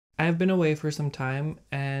I've been away for some time,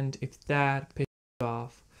 and if that pissed you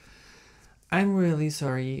off, I'm really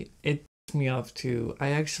sorry. It pissed me off too. I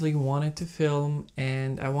actually wanted to film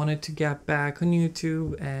and I wanted to get back on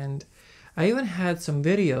YouTube, and I even had some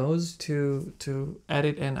videos to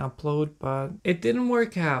edit and upload, but it didn't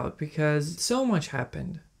work out because so much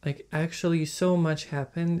happened. Like actually so much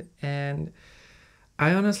happened, and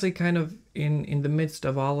I honestly kind of in the midst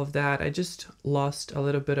of all of that, I just lost a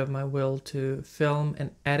little bit of my will to film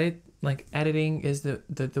and edit. Like editing is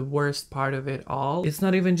the worst part of it all. It's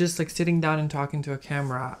not even just like sitting down and talking to a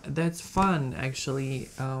camera. That's fun actually.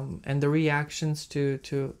 And the reactions to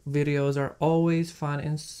videos are always fun.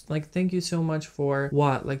 And like, thank you so much for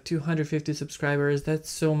what, like 250 subscribers. That's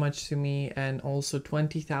so much to me. And also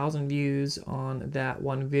 20,000 views on that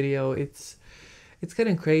one video. It's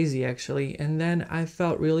getting crazy actually. And then I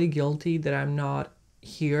felt really guilty that I'm not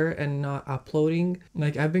here and not uploading.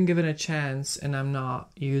 Like I've been given a chance and I'm not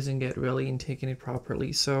using it really and taking it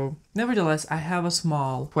properly. So nevertheless, I have a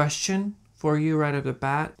small question for you right off the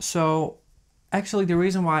bat. So actually the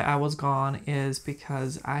reason why I was gone is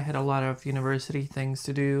because I had a lot of university things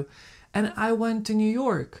to do, and I went to New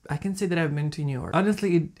York. I can say that I've been to New York.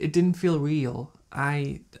 Honestly, it didn't feel real.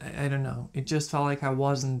 I don't know. It just felt like I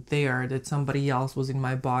wasn't there, that somebody else was in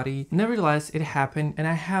my body. Nevertheless, it happened, and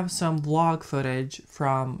I have some vlog footage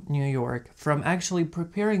from New York, from actually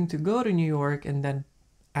preparing to go to New York and then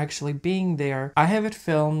actually being there. I have it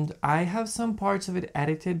filmed. I have some parts of it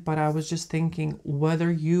edited, but I was just thinking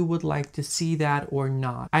whether you would like to see that or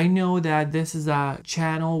not. I know that this is a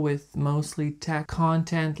channel with mostly tech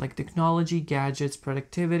content, like technology, gadgets,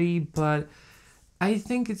 productivity, but I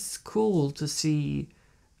think it's cool to see.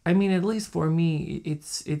 I mean, at least for me,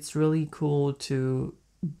 it's really cool to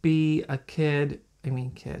be a kid. I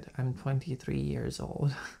mean, I'm 23 years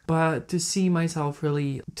old, but to see myself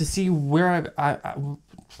really, to see where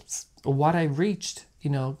what I've reached,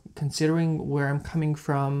 you know, considering where I'm coming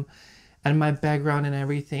from and my background and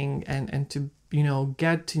everything, and to, you know,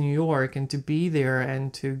 get to New York and to be there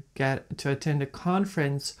and to get to attend a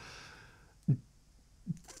conference.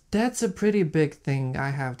 That's a pretty big thing, I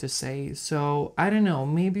have to say. So I don't know,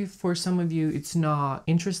 maybe for some of you it's not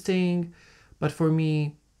interesting, but for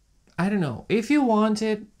me, I don't know. If you want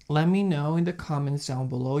it, let me know in the comments down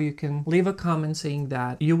below. You can leave a comment saying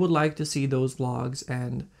that you would like to see those vlogs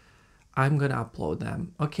and I'm gonna upload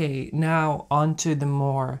them. Okay, now on to the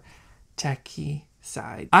more techie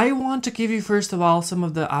side. I want to give you first of all some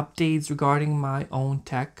of the updates regarding my own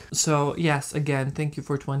tech. So yes, again, thank you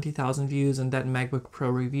for 20,000 views and that MacBook Pro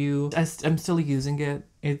review. I'm still using it.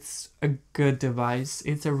 It's a good device.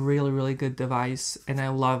 It's a really good device and I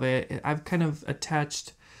love it. I've kind of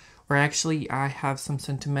attached, or actually I have some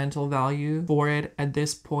sentimental value for it at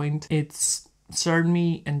this point. It's served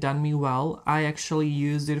me and done me well. I actually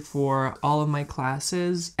used it for all of my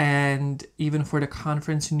classes and even for the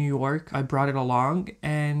conference in New York. I brought it along,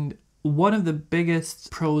 and one of the biggest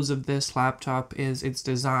pros of this laptop is its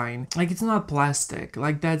design. Like, it's not plastic,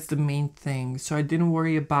 like that's the main thing. So I didn't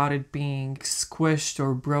worry about it being squished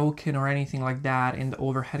or broken or anything like that in the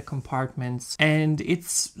overhead compartments. And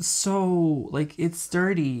it's so, like, it's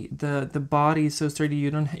sturdy. The body is so sturdy. You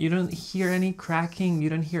don't hear any cracking, you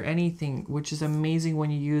don't hear anything, which is amazing when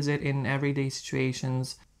you use it in everyday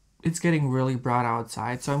situations. It's getting really bright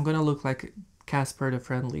outside, so I'm gonna look like Casper the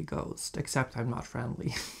Friendly Ghost, except I'm not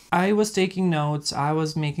friendly. I was taking notes, I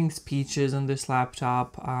was making speeches on this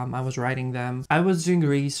laptop, I was writing them, I was doing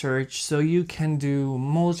research, so you can do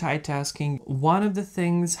multitasking. One of the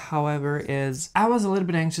things, however, is I was a little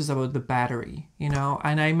bit anxious about the battery, you know,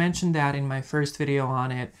 and I mentioned that in my first video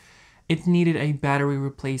on it. It needed a battery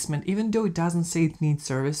replacement, even though it doesn't say it needs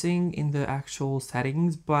servicing in the actual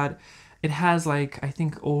settings, but it has like, I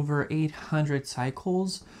think over 800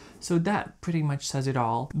 cycles. So that pretty much says it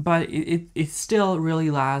all. But it still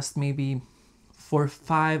really lasts maybe for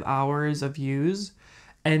 5 hours of use.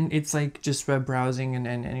 And it's like just web browsing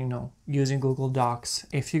and you know, using Google Docs.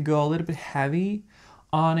 If you go a little bit heavy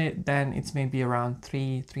on it, then it's maybe around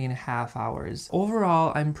 3.5 hours.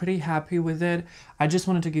 Overall, I'm pretty happy with it. I just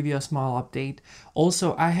wanted to give you a small update.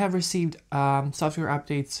 Also, I have received software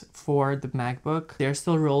updates for the MacBook. They're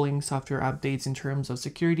still rolling software updates in terms of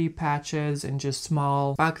security patches and just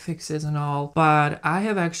small bug fixes and all. But I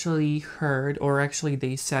have actually heard, or actually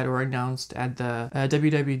they said or announced at the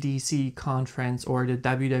WWDC conference or the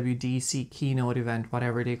WWDC keynote event,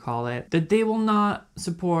 whatever they call it, that they will not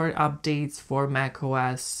support updates for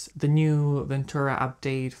macOS, the new Ventura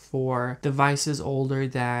update for devices older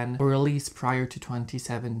than or released prior to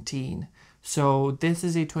 2017. So this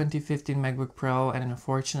is a 2015 MacBook Pro and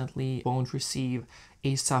unfortunately won't receive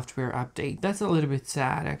a software update. That's a little bit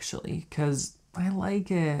sad actually, because I like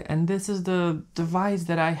it, and this is the device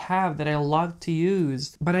that I have that I love to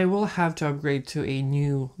use. But I will have to upgrade to a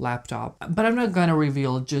new laptop. But I'm not gonna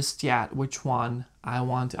reveal just yet which one I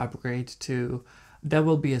want to upgrade to. That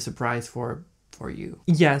will be a surprise for you.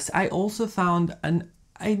 Yes, I also found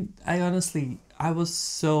I honestly, I was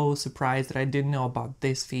so surprised that I didn't know about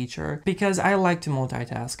this feature, because I like to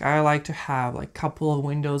multitask. I like to have like a couple of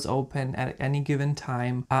windows open at any given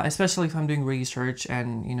time, especially if I'm doing research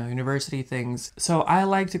and, you know, university things. So I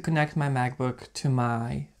like to connect my MacBook to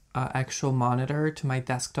my actual monitor, to my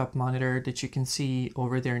desktop monitor that you can see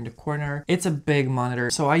over there in the corner. It's a big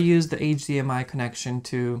monitor, so I use the HDMI connection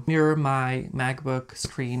to mirror my MacBook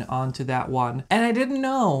screen onto that one. And I didn't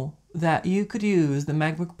know that you could use the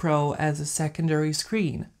MacBook Pro as a secondary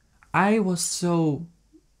screen. I was so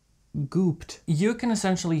gooped. You can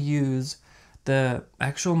essentially use the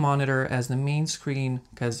actual monitor as the main screen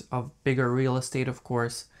because of bigger real estate, of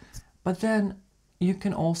course, but then you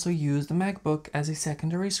can also use the MacBook as a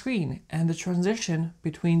secondary screen, and the transition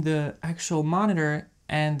between the actual monitor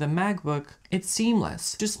and the MacBook, it's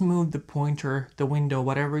seamless. Just move the pointer, the window,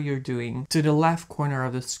 whatever you're doing, to the left corner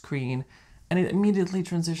of the screen, and it immediately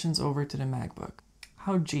transitions over to the MacBook.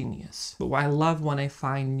 How genius. But I love when I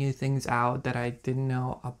find new things out that I didn't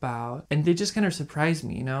know about, and they just kind of surprise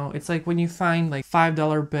me, you know? It's like when you find like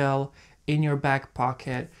 $5 bill in your back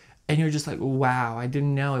pocket and you're just like, wow, I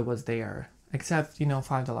didn't know it was there. Except, you know,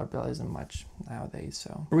 $5 bill isn't much nowadays,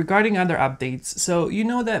 so. Regarding other updates, so you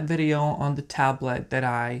know that video on the tablet that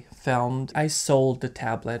I filmed? I sold the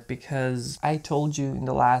tablet because I told you in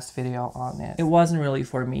the last video on it, it wasn't really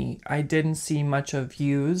for me. I didn't see much of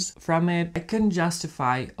use from it. I couldn't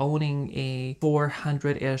justify owning a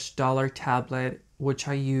 $400-ish tablet, which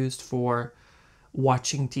I used for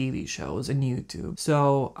watching TV shows and YouTube.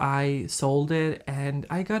 So I sold it and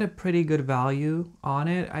I got a pretty good value on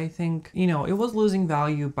it. I think, you know, it was losing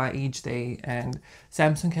value by each day, and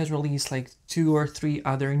Samsung has released like 2 or 3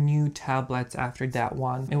 other new tablets after that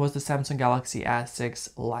one. It was the Samsung Galaxy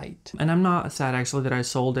S6 Lite. And I'm not sad actually that I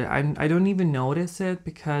sold it. I don't even notice it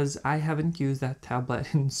because I haven't used that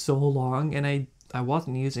tablet in so long, and I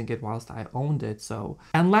wasn't using it whilst I owned it, so.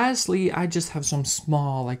 And lastly, I just have some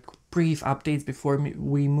small, like, brief updates before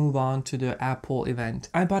we move on to the Apple event.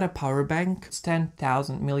 I bought a power bank. It's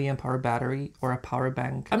 10,000 milliamp hour battery, or a power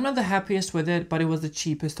bank. I'm not the happiest with it, but it was the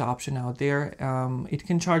cheapest option out there. It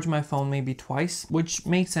can charge my phone maybe twice, which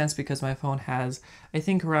makes sense because my phone has, I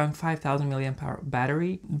think, around 5,000 milliamp hour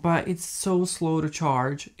battery, but it's so slow to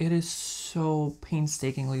charge. It is so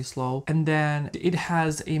painstakingly slow. And then it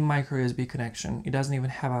has a micro USB connection. It doesn't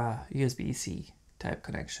even have a USB-C type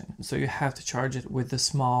connection, so you have to charge it with the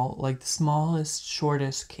smallest,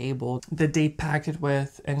 shortest cable that they packed it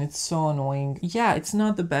with, and it's so annoying. Yeah, it's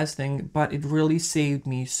not the best thing, but it really saved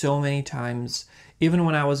me so many times. Even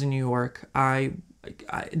when I was in New York,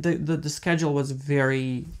 the schedule was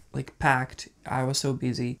very like packed. I was so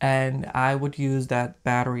busy, and I would use that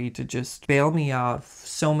battery to just bail me out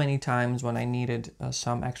so many times when I needed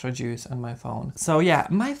some extra juice on my phone. So yeah,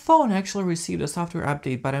 my phone actually received a software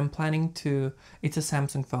update, but I'm planning to, it's a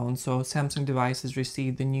Samsung phone, so Samsung devices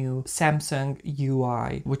received the new Samsung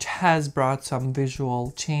UI, which has brought some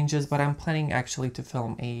visual changes, but I'm planning actually to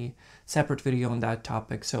film a separate video on that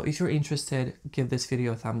topic. So if you're interested, give this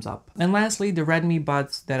video a thumbs up. And lastly, the Redmi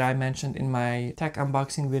buds that I mentioned in my tech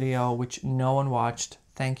unboxing video, which no one watched.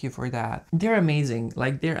 Thank you for that. They're amazing.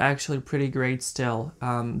 Like, they're actually pretty great still.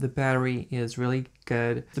 The battery is really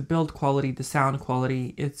good. The build quality, the sound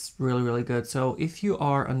quality, it's really, really good. So if you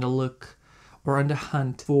are on the look or on the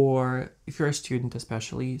hunt for, if you're a student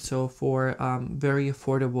especially, so for very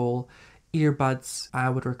affordable earbuds, I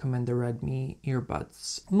would recommend the Redmi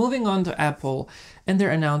earbuds. Moving on to Apple and their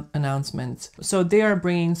announcements. So they are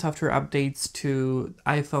bringing software updates to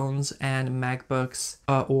iPhones and MacBooks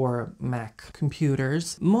or Mac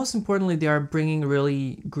computers. Most importantly, they are bringing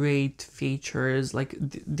really great features. Like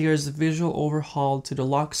there's a visual overhaul to the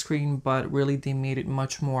lock screen, but really they made it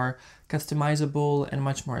much more customizable and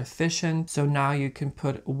much more efficient. So now you can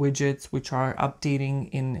put widgets which are updating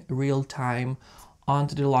in real time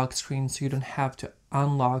onto the lock screen, so you don't have to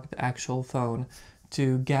unlock the actual phone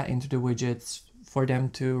to get into the widgets for them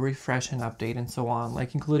to refresh and update and so on,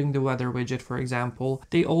 like including the weather widget, for example.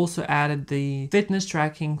 They also added the fitness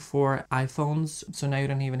tracking for iPhones, so now you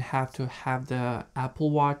don't even have to have the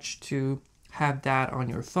Apple Watch to have that on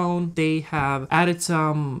your phone. They have added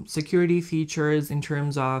some security features in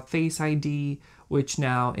terms of Face ID, which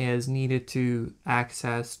now is needed to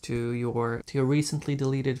access to your recently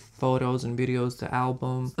deleted photos and videos, the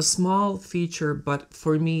album. A small feature, but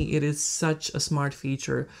for me it is such a smart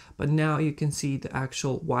feature. But now you can see the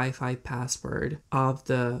actual Wi-Fi password of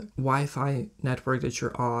the Wi-Fi network that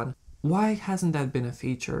you're on. Why hasn't that been a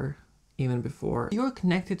feature even before? You're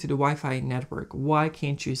connected to the Wi-Fi network. Why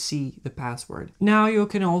can't you see the password? Now you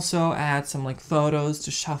can also add some like photos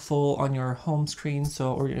to shuffle on your home screen,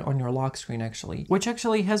 or on your lock screen actually, which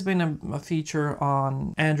actually has been a feature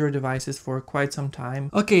on Android devices for quite some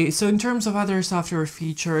time. Okay, so in terms of other software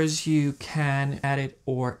features, you can edit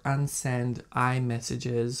or unsend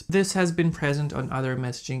iMessages. This has been present on other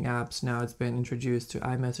messaging apps. Now it's been introduced to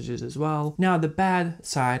iMessages as well. Now the bad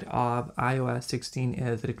side of iOS 16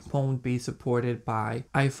 is that it won't be supported by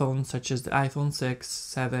iPhones such as the iPhone 6,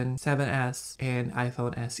 7, 7S, and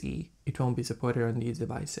iPhone SE. It won't be supported on these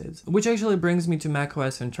devices. Which actually brings me to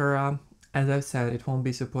macOS Ventura. As I've said, it won't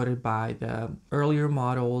be supported by the earlier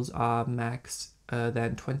models of Macs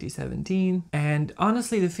than 2017. And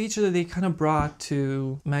honestly, the feature that they kind of brought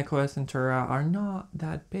to macOS Ventura are not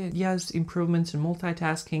that big. Yes, improvements in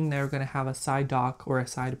multitasking. They're going to have a side dock or a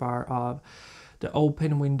sidebar of the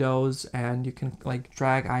open windows, and you can like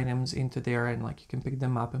drag items into there and like you can pick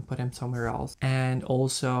them up and put them somewhere else. And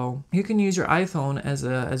also you can use your iPhone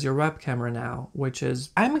as your web camera now, which is,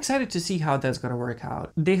 I'm excited to see how that's going to work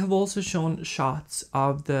out. They have also shown shots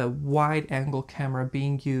of the wide angle camera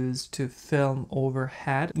being used to film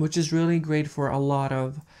overhead, which is really great for a lot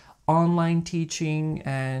of online teaching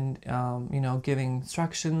and giving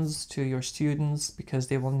instructions to your students, because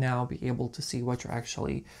they will now be able to see what you're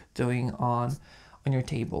actually doing on your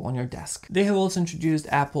table, on your desk. They have also introduced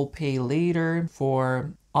Apple Pay Later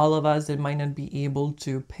for all of us that might not be able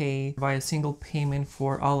to pay via single payment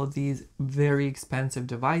for all of these very expensive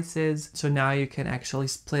devices. So now you can actually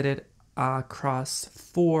split it across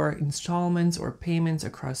 4 installments or payments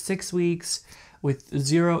across 6 weeks with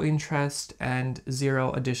 0 interest and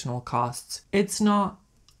 0 additional costs. It's not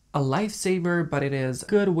a lifesaver, but it is a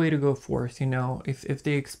good way to go forth. If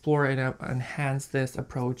they explore and enhance this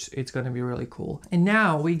approach, it's going to be really cool. And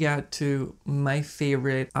now we get to my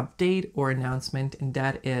favorite update or announcement, and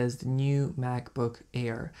that is the new MacBook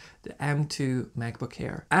Air, the M2 MacBook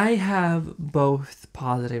Air. I have both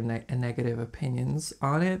positive and negative opinions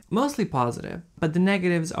on it, mostly positive, but the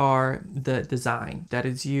negatives are the design that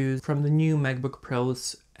is used from the new MacBook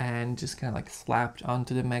Pros and just kind of like slapped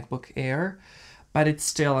onto the MacBook Air. But it's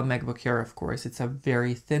still a MacBook Air, of course. It's a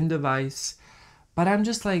very thin device. But I'm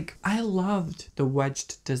just like, I loved the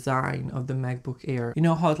wedged design of the MacBook Air. You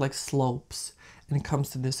know how it like slopes and it comes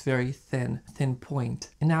to this very thin point.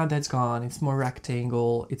 And now that's gone. It's more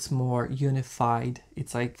rectangle. It's more unified.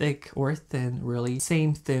 It's like thick or thin, really.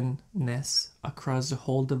 Same thinness across the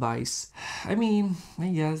whole device. I mean, I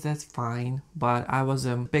guess that's fine, but I was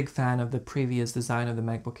a big fan of the previous design of the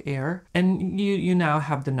MacBook Air. And you now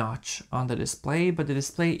have the notch on the display, but the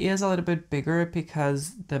display is a little bit bigger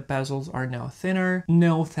because the bezels are now thinner.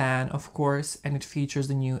 No fan, of course, and it features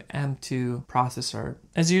the new M2 processor.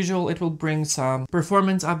 As usual, it will bring some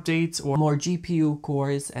performance updates or more GPU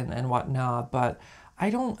cores and whatnot, but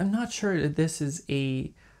I'm not sure that this is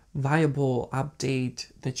a viable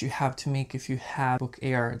update that you have to make if you have MacBook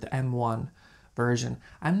Air, the M1 version.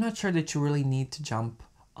 I'm not sure that you really need to jump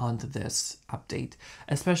onto this update,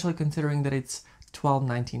 especially considering that it's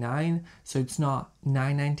 $12.99, so it's not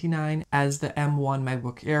 $9.99 as the M1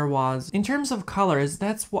 MacBook Air was. In terms of colors,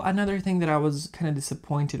 that's another thing that I was kind of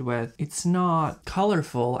disappointed with. It's not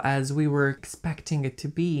colorful as we were expecting it to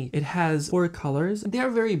be. It has 4 colors. They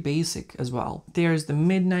are very basic as well. There's the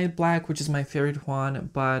Midnight Black, which is my favorite one,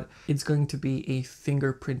 but it's going to be a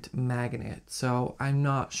fingerprint magnet. So I'm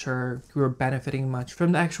not sure we were benefiting much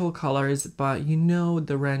from the actual colors, but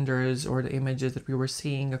the renders or the images that we were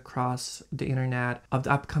seeing across the internet of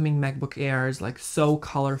the upcoming MacBook Airs, like so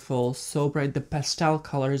colorful, so bright. The pastel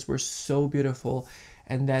colors were so beautiful,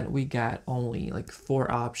 and then we got only like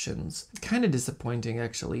 4 options. Kind of disappointing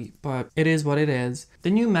actually, but it is what it is. The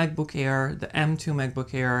new MacBook Air, the M2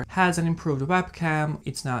 MacBook Air, has an improved webcam.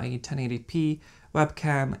 It's now a 1080p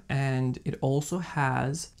webcam, and it also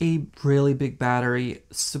has a really big battery.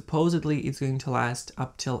 Supposedly it's going to last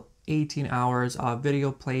up till 18 hours of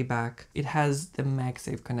video playback. It has the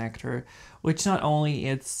MagSafe connector, which not only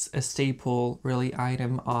it's a staple really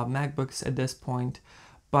item of MacBooks at this point,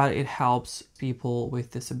 but it helps people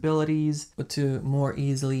with disabilities to more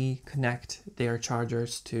easily connect their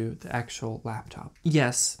chargers to the actual laptop.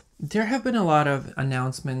 Yes, there have been a lot of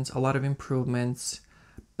announcements, a lot of improvements,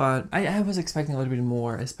 but I was expecting a little bit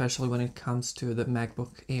more, especially when it comes to the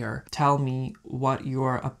MacBook Air. Tell me what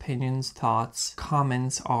your opinions, thoughts,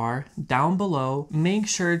 comments are down below. Make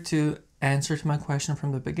sure to answer to my question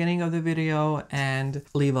from the beginning of the video and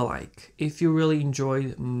leave a like. If you really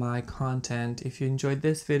enjoyed my content, if you enjoyed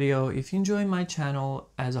this video, if you enjoy my channel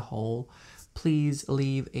as a whole, please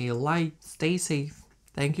leave a like. Stay safe.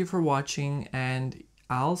 Thank you for watching, and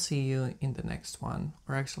I'll see you in the next one.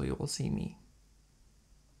 Or actually, you will see me.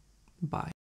 Bye.